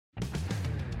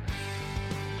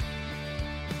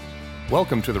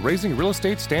Welcome to the Raising Real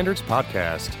Estate Standards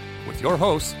Podcast with your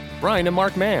hosts, Brian and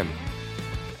Mark Mann.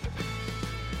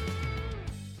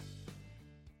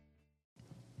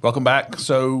 Welcome back.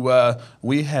 So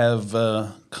we have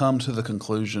come to the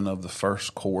conclusion of the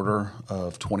first quarter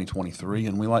of 2023,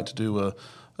 and we like to do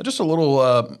just a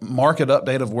little market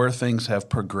update of where things have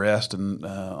progressed and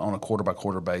on a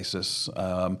quarter-by-quarter basis.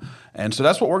 And so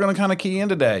that's what we're going to kind of key in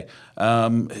today.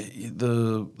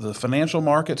 The financial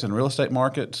markets and real estate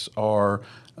markets are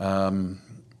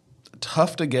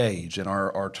tough to gauge and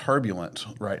are turbulent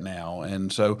right now.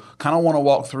 And so kind of want to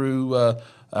walk through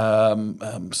some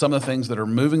of the things that are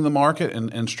moving the market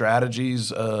and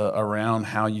strategies around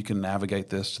how you can navigate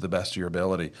this to the best of your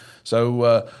ability.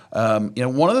 So,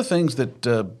 one of the things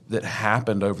that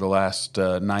happened over the last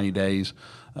 90 days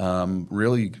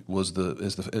really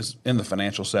is in the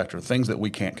financial sector, things that we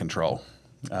can't control.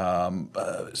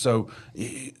 So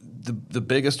the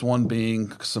biggest one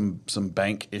being some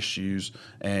bank issues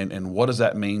and what does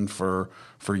that mean for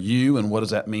you and what does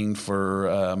that mean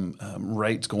for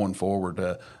rates going forward?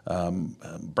 Brian,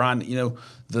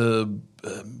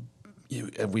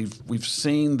 we've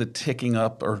seen the ticking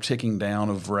up or ticking down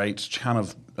of rates kind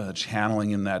of channeling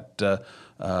in that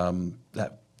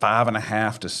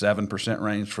 5.5% to 7%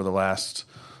 range for the last,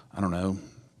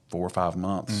 4 or 5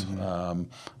 months.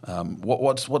 Mm-hmm.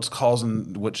 What's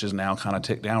causing, which is now kind of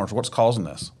ticked downwards? What's causing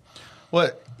this?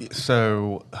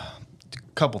 So a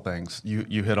couple things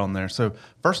you hit on there. So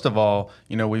first of all,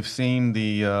 we've seen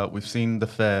the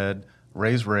Fed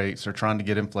raise rates. They're trying to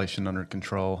get inflation under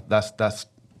control. That's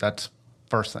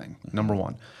first thing, number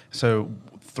one. So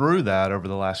through that, over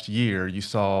the last year, you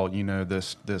saw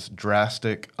this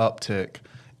drastic uptick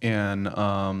in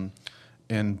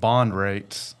bond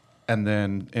rates, and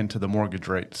then into the mortgage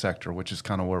rate sector, which is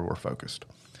kind of where we're focused.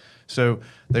 So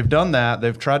they've done that.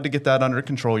 They've tried to get that under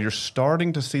control. You're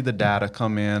starting to see the data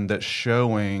come in that's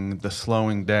showing the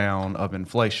slowing down of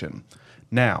inflation.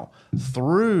 Now,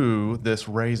 through this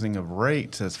raising of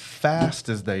rates as fast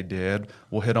as they did,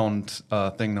 we'll hit on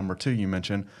thing number 2 you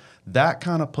mentioned, that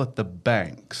kind of put the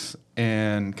banks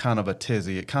in kind of a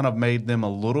tizzy. It kind of made them a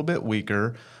little bit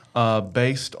weaker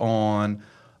based on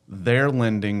their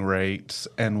lending rates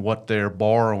and what their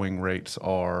borrowing rates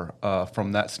are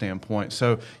from that standpoint.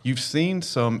 So you've seen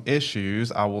some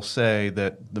issues. I will say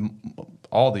that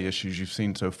all the issues you've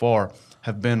seen so far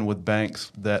have been with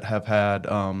banks that have had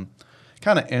kind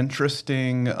of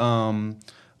interesting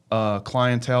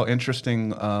clientele,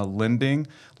 interesting lending.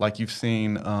 Like you've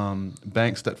seen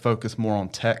banks that focus more on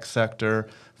tech sector,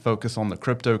 focus on the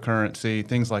cryptocurrency,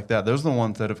 things like that. Those are the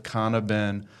ones that have kind of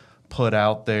been put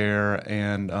out there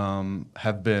and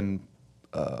have been,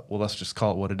 let's just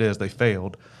call it what it is. They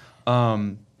failed.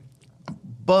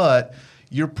 But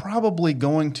you're probably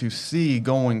going to see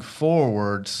going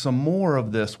forward some more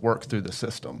of this work through the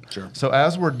system. Sure. So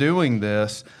as we're doing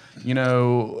this,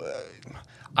 the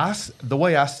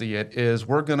way I see it is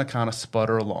we're going to kind of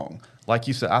sputter along. Like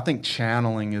you said, I think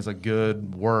channeling is a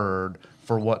good word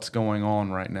for what's going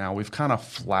on right now. We've kind of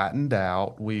flattened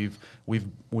out. We've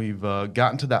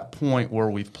gotten to that point where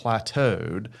we've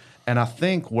plateaued, and I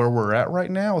think where we're at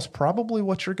right now is probably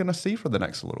what you're going to see for the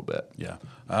next little bit. Yeah,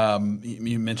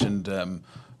 you mentioned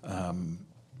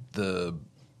the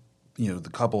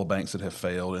couple of banks that have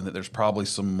failed, and that there's probably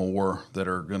some more that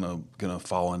are gonna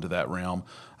fall into that realm.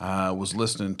 I was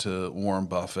listening to Warren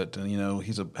Buffett, and he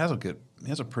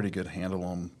has a pretty good handle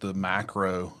on the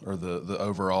macro or the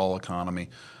overall economy,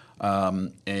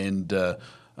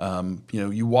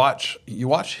 you watch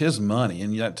his money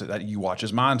and you watch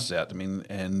his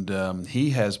mindset. He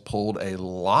has pulled a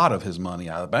lot of his money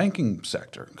out of the banking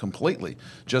sector completely,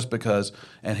 just because,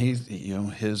 and he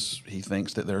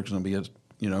thinks that there's going to be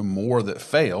more that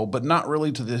fail, but not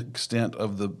really to the extent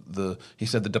of he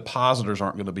said the depositors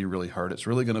aren't going to be really hurt. It's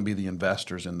really going to be the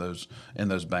investors in those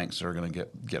banks that are going to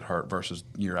get hurt versus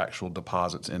your actual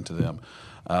deposits into them.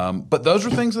 But those are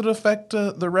things that affect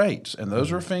the rates, and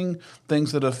those are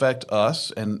things that affect us,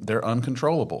 and they're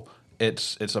uncontrollable.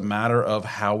 It's a matter of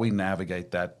how we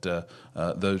navigate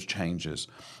those changes.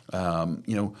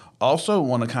 Also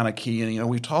want to kind of key in,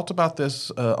 we've talked about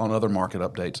this on other market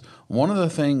updates. One of the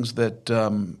things that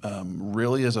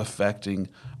really is affecting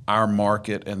our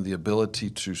market and the ability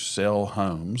to sell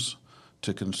homes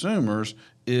to consumers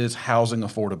is housing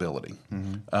affordability.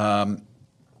 Mm-hmm.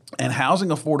 And housing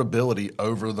affordability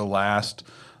over the last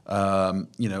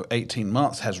 18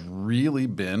 months has really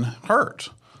been hurt.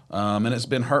 And it's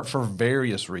been hurt for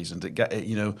various reasons. It got,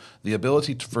 the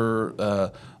ability for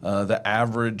the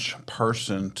average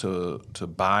person to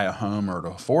buy a home or to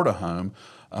afford a home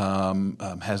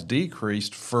has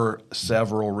decreased for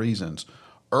several reasons.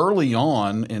 early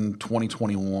on in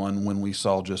 2021, when we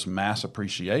saw just mass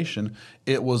appreciation,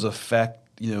 it was the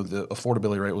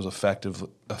affordability rate was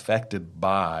affected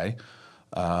by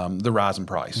the rise in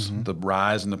price, the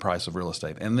rise in the price of real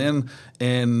estate. And then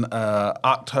in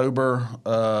October,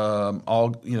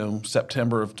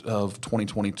 September of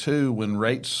 2022, when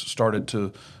rates started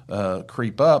to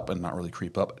creep up, and not really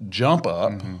creep up, jump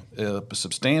up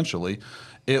substantially,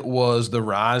 it was the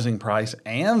rising price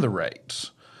and the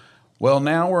rates. Well,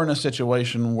 now we're in a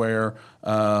situation where,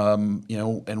 and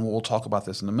we'll talk about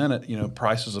this in a minute,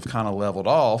 prices have kind of leveled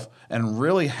off, and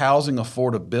really housing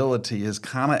affordability is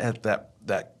kind of at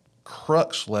that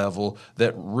crux level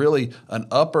that really an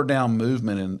up or down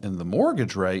movement in the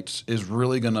mortgage rates is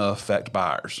really going to affect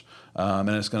buyers. And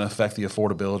it's going to affect the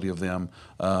affordability of them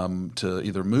to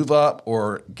either move up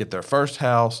or get their first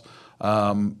house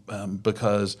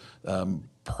because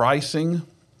pricing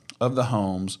of the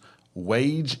homes,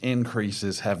 wage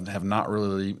increases have not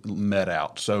really met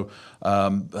out. So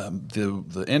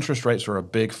the interest rates are a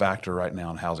big factor right now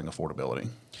in housing affordability.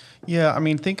 Yeah, I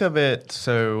mean, think of it,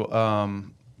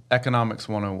 economics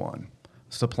 101,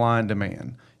 supply and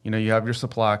demand. You have your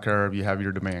supply curve, you have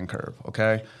your demand curve,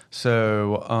 okay?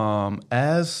 So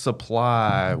as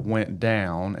supply went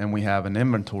down and we have an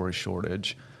inventory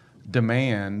shortage,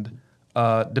 demand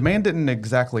didn't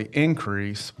exactly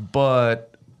increase,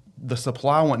 but the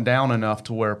supply went down enough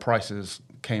to where prices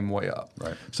came way up.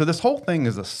 Right. So this whole thing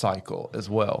is a cycle as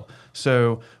well.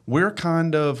 So we're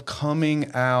kind of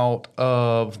coming out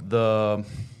of the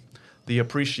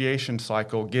appreciation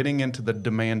cycle, getting into the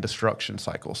demand destruction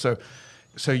cycle. So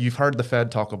you've heard the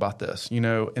Fed talk about this. In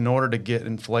order to get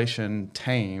inflation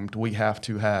tamed, we have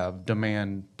to have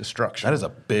demand destruction. That is a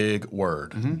big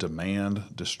word, demand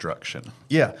destruction.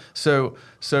 Yeah. So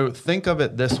think of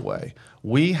it this way.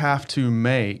 We have to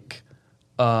make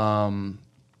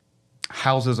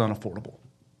houses unaffordable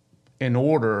in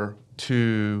order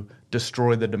to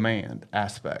destroy the demand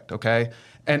aspect, okay?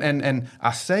 And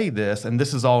I say this, and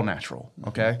this is all natural,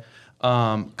 okay?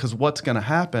 Because what's going to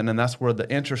happen, and that's where the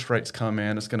interest rates come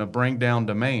in, it's going to bring down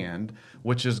demand,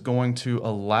 which is going to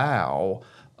allow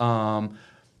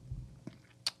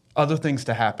other things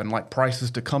to happen, like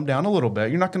prices to come down a little bit.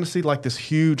 You're not going to see like this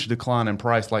huge decline in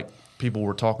price like people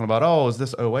were talking about, is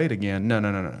this 08 again? No.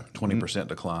 20%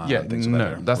 decline. Yeah,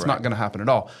 that's not going to happen at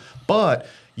all. But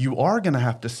you are going to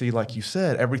have to see, like you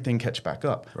said, everything catch back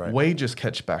up. Right. Wages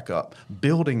catch back up.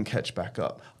 Building catch back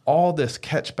up. All this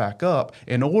catch back up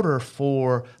in order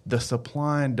for the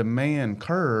supply and demand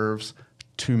curves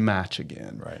to match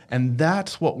again. Right. And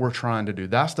that's what we're trying to do.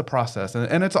 That's the process.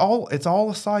 And it's all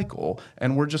a cycle.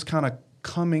 And we're just kind of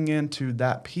coming into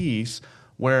that piece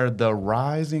where the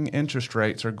rising interest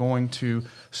rates are going to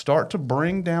start to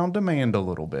bring down demand a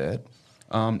little bit.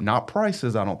 Not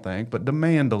prices, I don't think, but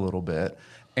demand a little bit.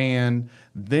 And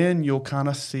then you'll kind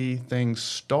of see things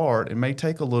start. It may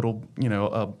take a little,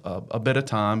 a bit of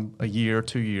time, a year,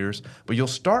 2 years, but you'll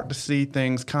start to see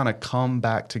things kind of come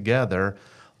back together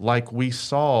like we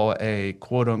saw a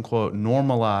quote-unquote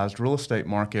normalized real estate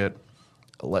market,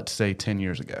 let's say 10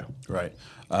 years ago. Right.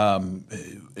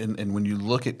 And when you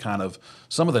look at kind of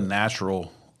some of the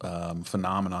natural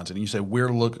phenomenons, and you say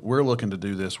we're looking to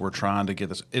do this, we're trying to get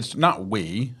this. It's not,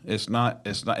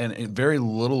 and very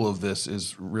little of this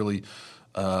is really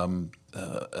an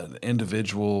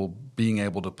individual being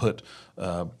able to put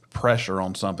pressure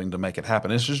on something to make it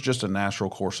happen. This is just a natural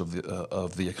course of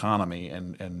the economy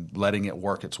and letting it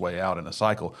work its way out in a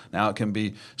cycle. Now it can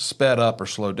be sped up or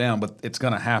slowed down, but it's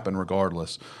going to happen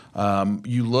regardless.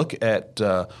 You look at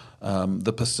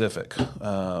the Pacific,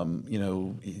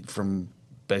 from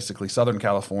basically Southern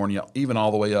California, even all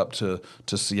the way up to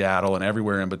Seattle and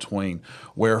everywhere in between,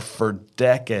 where for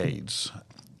decades,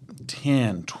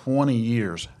 10, 20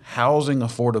 years, housing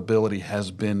affordability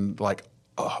has been like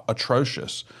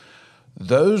atrocious.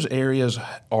 Those areas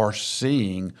are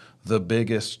seeing the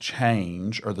biggest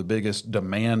change or the biggest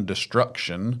demand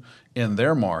destruction in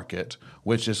their market,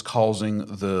 which is causing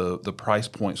the price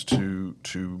points to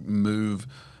move.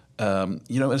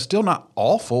 It's still not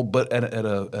awful, but at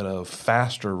a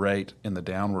faster rate in the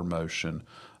downward motion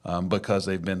because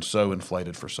they've been so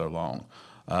inflated for so long.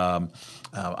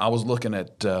 I was looking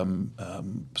at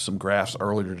some graphs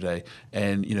earlier today,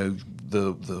 and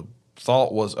the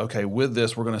thought was, okay, with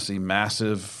this we're going to see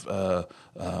massive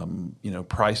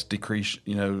price decrease,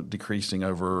 decreasing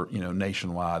over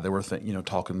nationwide. They were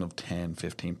talking of 10,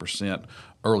 15%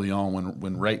 early on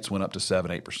when rates went up to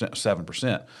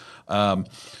 7%. It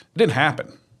didn't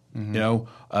happen.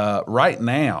 Right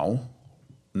now,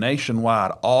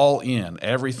 nationwide, all in,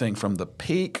 everything from the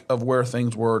peak of where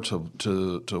things were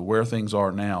to where things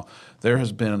are now, there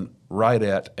has been right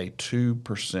at a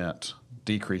 2%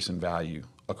 decrease in value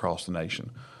across the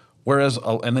nation. Whereas,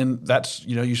 and then that's,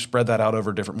 you spread that out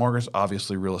over different markets.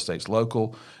 Obviously, real estate's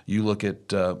local. You look at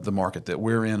the market that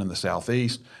we're in the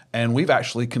Southeast, and we've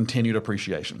actually continued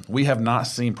appreciation. We have not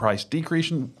seen price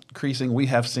decreasing. We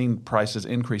have seen prices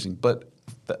increasing, but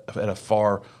at a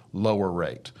far lower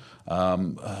rate.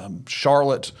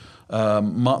 Charlotte,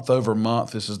 month over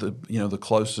month, this is the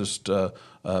closest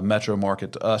metro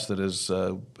market to us that is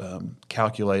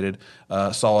calculated,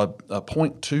 saw a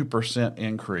 0.2%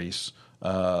 increase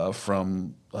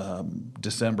from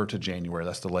December to January.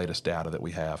 That's the latest data that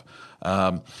we have.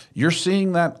 You're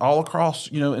seeing that all across,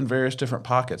 in various different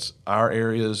pockets. Our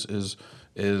areas is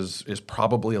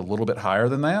probably a little bit higher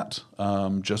than that,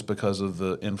 just because of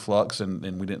the influx,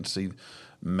 and we didn't see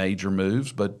major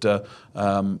moves. But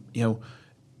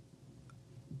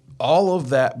all of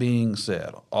that being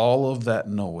said, all of that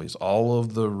noise, all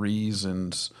of the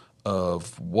reasons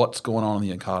of what's going on in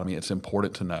the economy, it's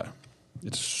important to know.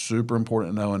 It's super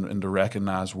important to know and to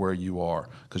recognize where you are,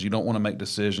 because you don't want to make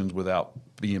decisions without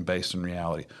being based in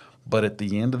reality. But at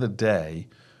the end of the day,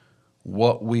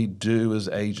 what we do as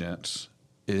agents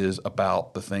is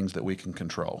about the things that we can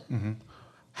control. Mm-hmm.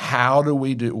 How do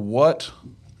we do what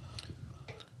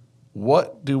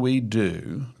do we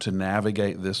do to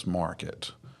navigate this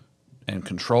market and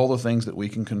control the things that we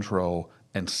can control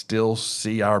and still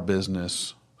see our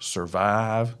business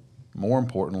survive, more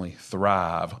importantly,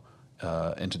 thrive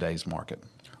in today's market?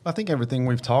 I think everything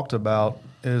we've talked about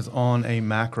is on a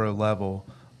macro level.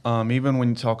 Even when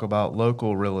you talk about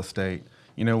local real estate,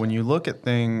 when you look at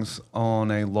things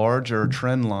on a larger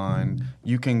trend line,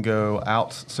 you can go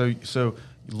out. So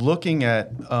looking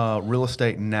at real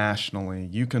estate nationally,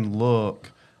 you can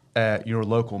look at your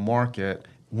local market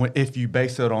if you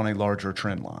base it on a larger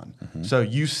trend line. Mm-hmm. So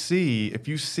if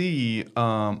you see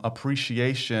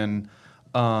appreciation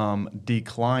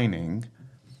declining,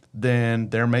 then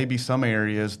there may be some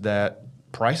areas that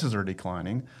prices are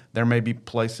declining. There may be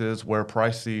places where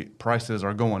prices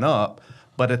are going up,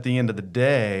 but at the end of the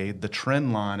day, the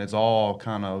trend line is all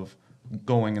kind of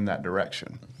going in that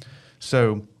direction.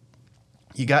 So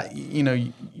you got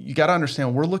to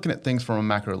understand, we're looking at things from a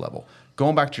macro level.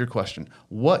 Going back to your question,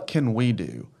 what can we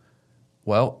do?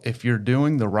 Well, if you're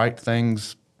doing the right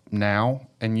things now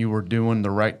and you were doing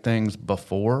the right things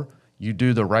before, you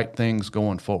do the right things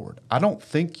going forward. I don't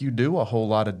think you do a whole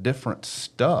lot of different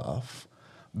stuff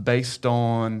based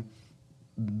on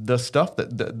the stuff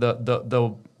that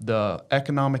the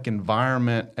economic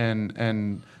environment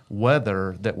and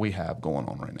weather that we have going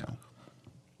on right now.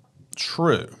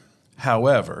 True.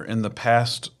 However, in the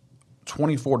past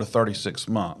 24 to 36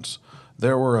 months,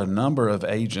 there were a number of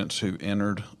agents who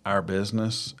entered our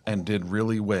business and did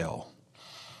really well.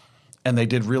 And they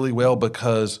did really well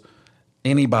because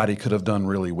anybody could have done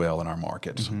really well in our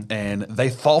markets. Mm-hmm. And they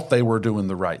thought they were doing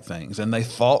the right things, and they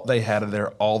thought they had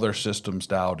all their systems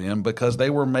dialed in because they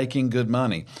were making good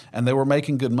money. And they were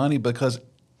making good money because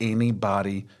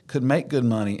anybody could make good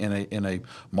money in a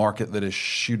market that is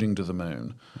shooting to the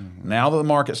moon. Mm-hmm. Now that the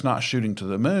market's not shooting to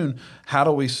the moon, how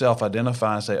do we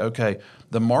self-identify and say, okay,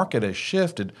 the market has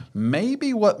shifted.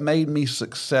 Maybe what made me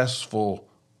successful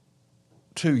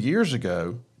 2 years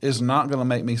ago is not going to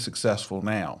make me successful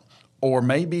now. Or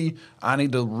maybe I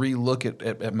need to relook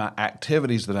at my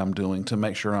activities that I'm doing to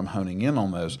make sure I'm honing in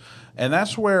on those. And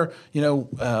that's where,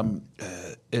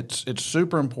 it's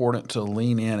super important to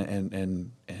lean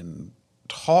in and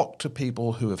talk to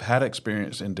people who have had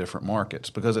experience in different markets.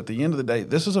 Because at the end of the day,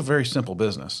 this is a very simple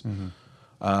business.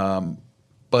 Mm-hmm.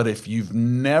 But if you've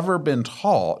never been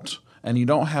taught and you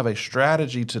don't have a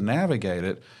strategy to navigate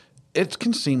it, it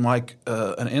can seem like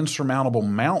an insurmountable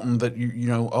mountain that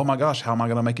oh my gosh, how am I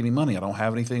going to make any money? I don't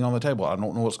have anything on the table. I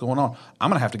don't know what's going on. I'm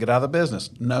going to have to get out of the business.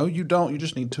 No, you don't. You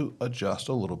just need to adjust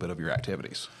a little bit of your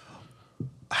activities.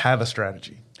 Have a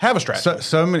strategy. Have a strategy.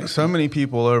 So many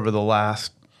people over the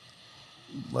last,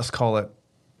 let's call it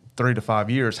 3 to 5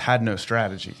 years, had no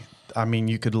strategy. I mean,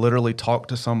 you could literally talk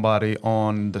to somebody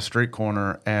on the street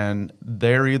corner and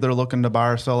they're either looking to buy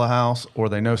or sell a house, or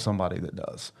they know somebody that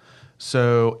does.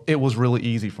 So it was really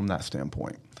easy from that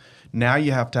standpoint. Now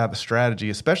you have to have a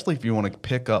strategy, especially if you want to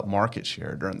pick up market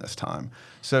share during this time.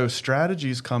 So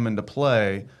strategies come into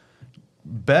play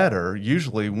better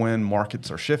usually when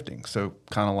markets are shifting. So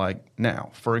kind of like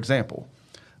now, for example,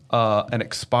 an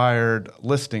expired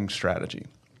listing strategy.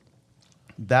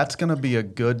 That's going to be a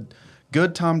good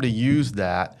time to use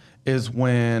that is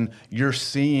when you're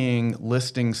seeing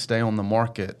listings stay on the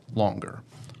market longer.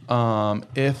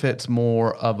 if it's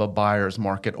more of a buyer's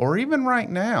market, or even right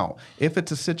now, if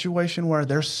it's a situation where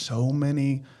there's so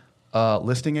many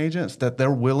listing agents that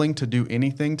they're willing to do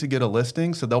anything to get a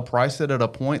listing, so they'll price it at a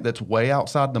point that's way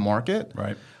outside the market.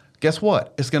 Right. Guess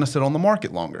what? It's going to sit on the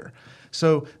market longer.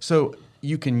 So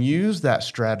you can use that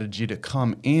strategy to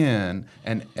come in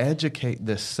and educate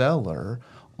this seller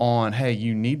on, hey,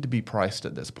 you need to be priced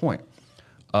at this point.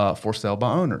 For sale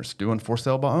by owners, doing for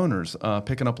sale by owners,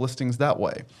 picking up listings that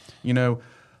way.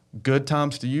 Good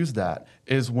times to use that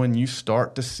is when you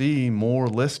start to see more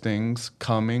listings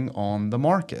coming on the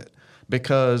market.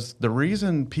 Because the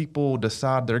reason people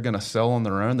decide they're going to sell on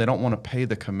their own, they don't want to pay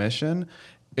the commission,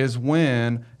 is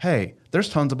when, hey, there's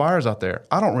tons of buyers out there.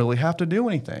 I don't really have to do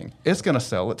anything. It's going to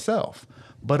sell itself.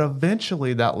 But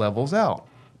eventually that levels out,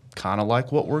 kind of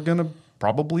like what we're going to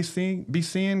probably be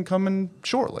seeing coming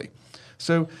shortly.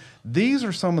 So these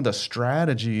are some of the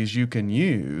strategies you can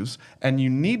use, and you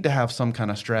need to have some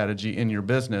kind of strategy in your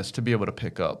business to be able to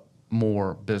pick up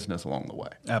more business along the way.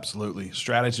 Absolutely.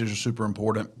 Strategies are super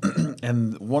important.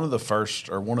 And one of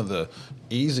the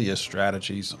easiest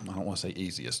strategies, I don't want to say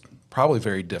easiest, probably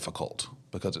very difficult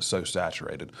because it's so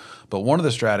saturated. But one of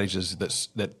the strategies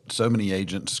that so many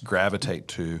agents gravitate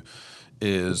to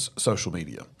is social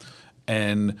media.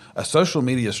 And a social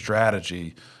media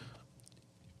strategy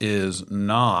is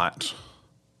not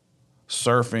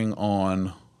surfing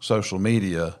on social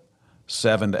media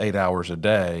 7 to 8 hours a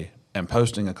day and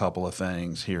posting a couple of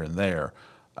things here and there.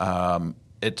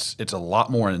 It's a lot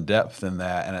more in depth than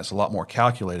that, and it's a lot more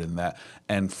calculated than that.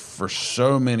 And for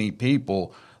so many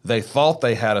people, they thought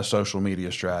they had a social media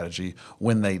strategy.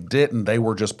 When they didn't, they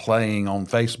were just playing on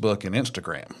Facebook and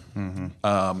Instagram.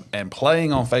 Mm-hmm. And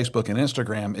playing on Facebook and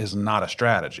Instagram is not a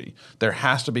strategy. There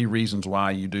has to be reasons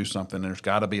why you do something. There's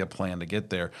got to be a plan to get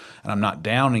there. And I'm not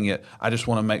downing it. I just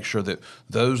want to make sure that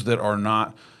those that are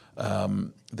not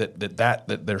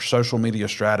that their social media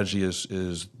strategy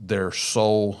is their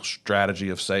sole strategy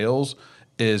of sales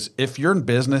is, if your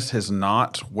business is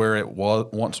not where it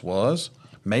once was,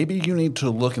 maybe you need to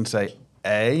look and say,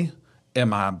 A,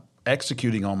 am I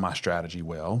executing on my strategy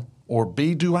well? Or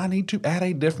B, do I need to add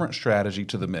a different strategy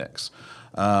to the mix?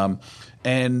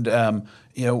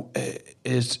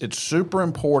 It's super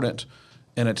important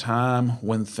in a time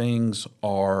when things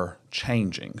are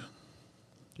changing.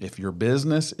 If your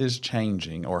business is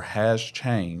changing or has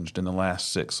changed in the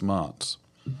last 6 months,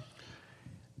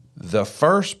 the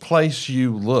first place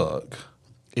you look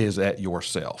is at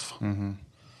yourself. Mm-hmm.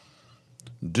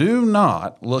 Do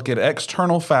not look at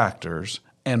external factors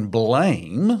and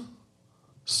blame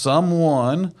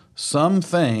someone,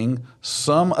 something,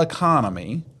 some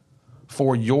economy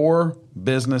for your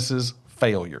business's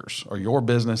failures or your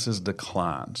business's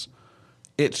declines.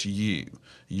 It's you.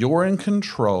 You're in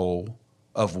control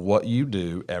of what you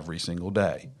do every single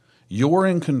day. You're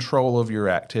in control of your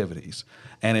activities.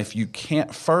 And if you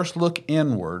can't first look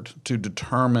inward to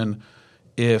determine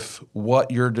if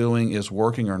what you're doing is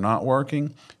working or not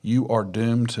working, you are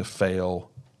doomed to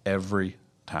fail every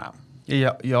time.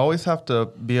 Yeah, you always have to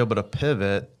be able to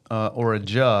pivot or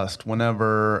adjust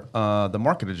whenever the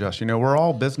market adjusts. We're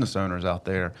all business owners out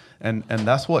there, and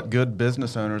that's what good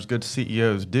business owners, good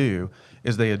CEOs do,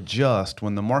 is they adjust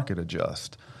when the market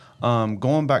adjusts.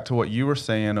 Going back to what you were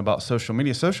saying about social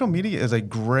media is a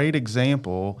great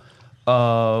example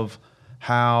of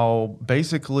how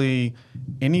basically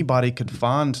anybody could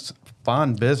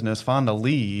find business, find a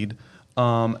lead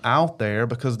out there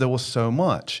because there was so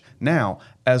much. Now,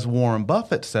 as Warren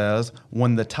Buffett says,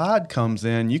 when the tide comes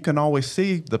in, you can always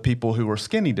see the people who are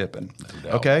skinny dipping.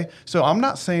 No. Okay? So I'm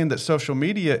not saying that social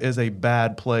media is a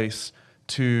bad place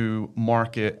to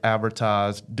market,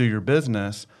 advertise, do your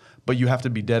business, but you have to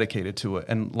be dedicated to it.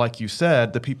 And like you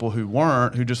said, the people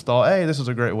who just thought, hey, this is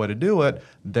a great way to do it,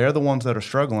 they're the ones that are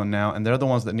struggling now, and they're the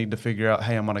ones that need to figure out,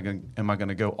 hey, am I going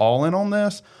to go all in on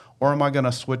this, or am I going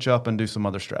to switch up and do some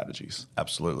other strategies?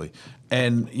 Absolutely.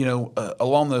 And,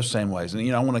 along those same ways,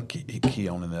 and, I want to key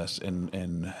on in this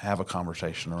and have a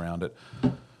conversation around it.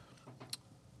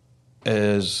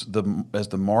 As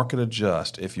the market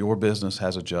adjusts, if your business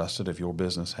has adjusted, if your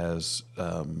business has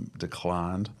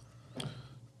declined,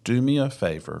 do me a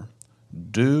favor.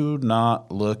 Do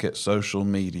not look at social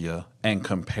media and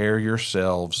compare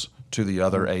yourselves to the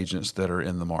other agents that are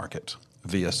in the market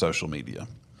via social media.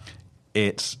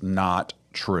 It's not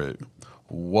true.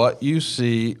 What you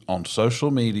see on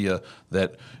social media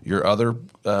that your other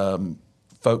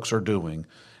folks are doing,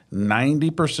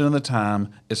 90% of the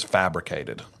time is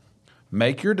fabricated.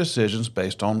 Make your decisions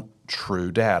based on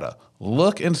true data.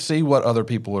 Look and see what other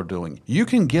people are doing. You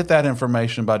can get that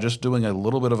information by just doing a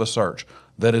little bit of a search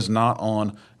that is not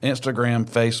on Instagram,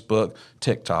 Facebook,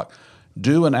 TikTok.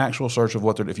 Do an actual search of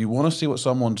what they're doing. If you want to see what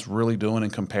someone's really doing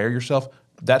and compare yourself,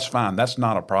 that's fine. That's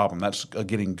not a problem. That's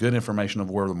getting good information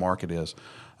of where the market is.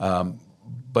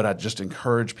 But I just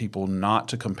encourage people not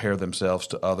to compare themselves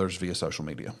to others via social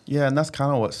media. Yeah, and that's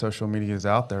kind of what social media is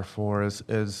out there for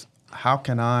is how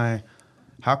can I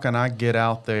get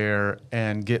out there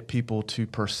and get people to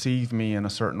perceive me in a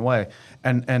certain way?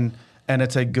 And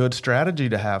it's a good strategy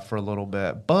to have for a little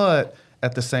bit. But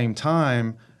at the same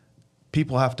time,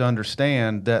 people have to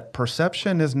understand that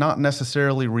perception is not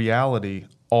necessarily reality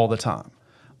all the time.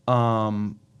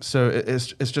 So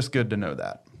it's just good to know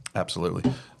that. Absolutely.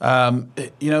 We're not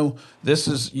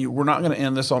going to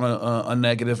end this on a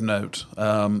negative note.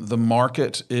 The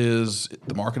market is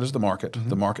the market. Mm-hmm.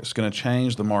 The market's going to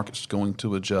change. The market's going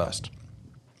to adjust.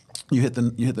 You hit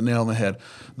the nail on the head.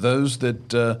 Those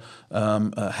that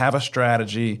have a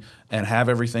strategy and have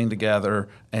everything together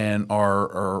and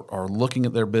are looking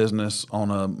at their business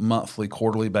on a monthly,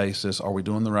 quarterly basis, are we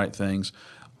doing the right things?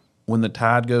 When the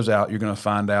tide goes out, you're going to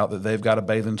find out that they've got a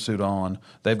bathing suit on,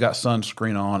 they've got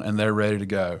sunscreen on, and they're ready to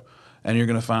go. And you're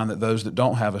going to find that those that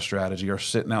don't have a strategy are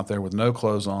sitting out there with no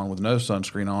clothes on, with no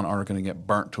sunscreen on, are going to get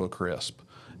burnt to a crisp.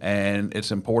 And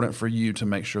it's important for you to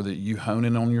make sure that you hone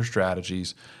in on your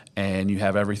strategies and you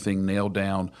have everything nailed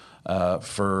down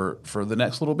for the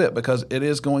next little bit, because it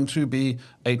is going to be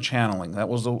a channeling. That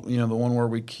was the one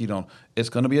word we keyed on. It's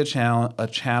going to be a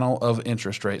channel of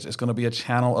interest rates. It's going to be a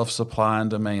channel of supply and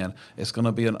demand. It's going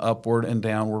to be an upward and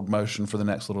downward motion for the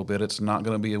next little bit. It's not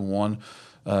going to be a one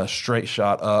straight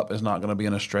shot up. It's not going to be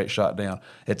in a straight shot down.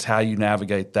 It's how you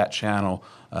navigate that channel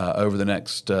over the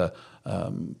next 12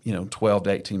 to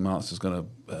 18 months is going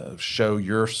to show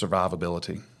your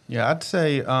survivability. Yeah, I'd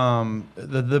say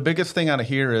the biggest thing out of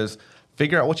here is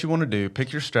figure out what you want to do,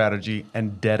 pick your strategy,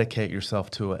 and dedicate yourself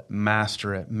to it.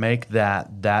 Master it. Make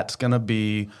that's going to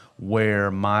be where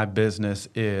my business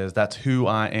is. That's who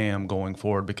I am going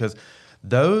forward. Because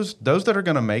those that are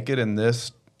going to make it in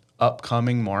this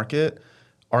upcoming market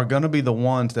are going to be the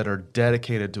ones that are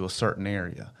dedicated to a certain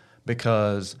area,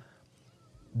 because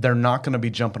they're not going to be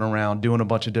jumping around doing a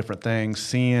bunch of different things,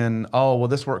 seeing, oh, well,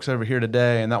 this works over here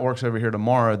today and that works over here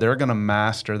tomorrow. They're going to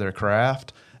master their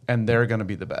craft, and they're going to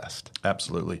be the best.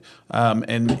 Absolutely.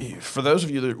 And for those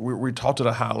of you that we talked at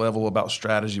a high level about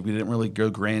strategy, we didn't really go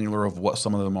granular of what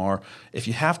some of them are. If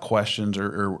you have questions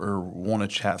or want to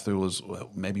chat through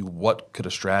maybe what could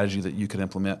a strategy that you could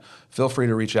implement, feel free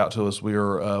to reach out to us. We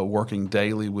are working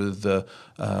daily with a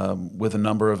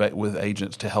number of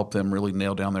agents to help them really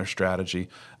nail down their strategy,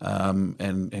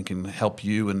 and can help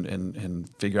you and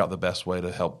figure out the best way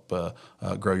to help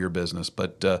grow your business.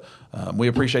 But we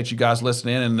appreciate you guys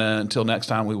listening, and until next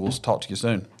time, we will talk to you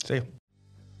soon. See you.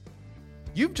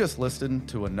 You've just listened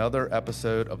to another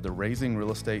episode of the Raising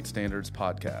Real Estate Standards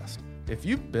podcast. If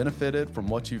you've benefited from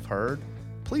what you've heard,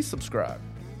 please subscribe.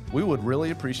 We would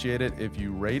really appreciate it if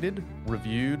you rated,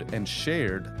 reviewed, and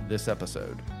shared this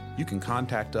episode. You can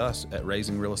contact us at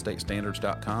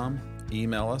raisingrealestatestandards.com,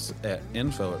 email us at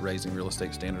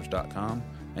info@raisingrealestatestandards.com,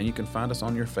 and you can find us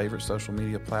on your favorite social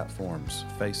media platforms,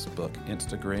 Facebook,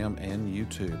 Instagram, and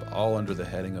YouTube, all under the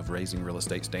heading of Raising Real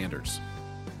Estate Standards.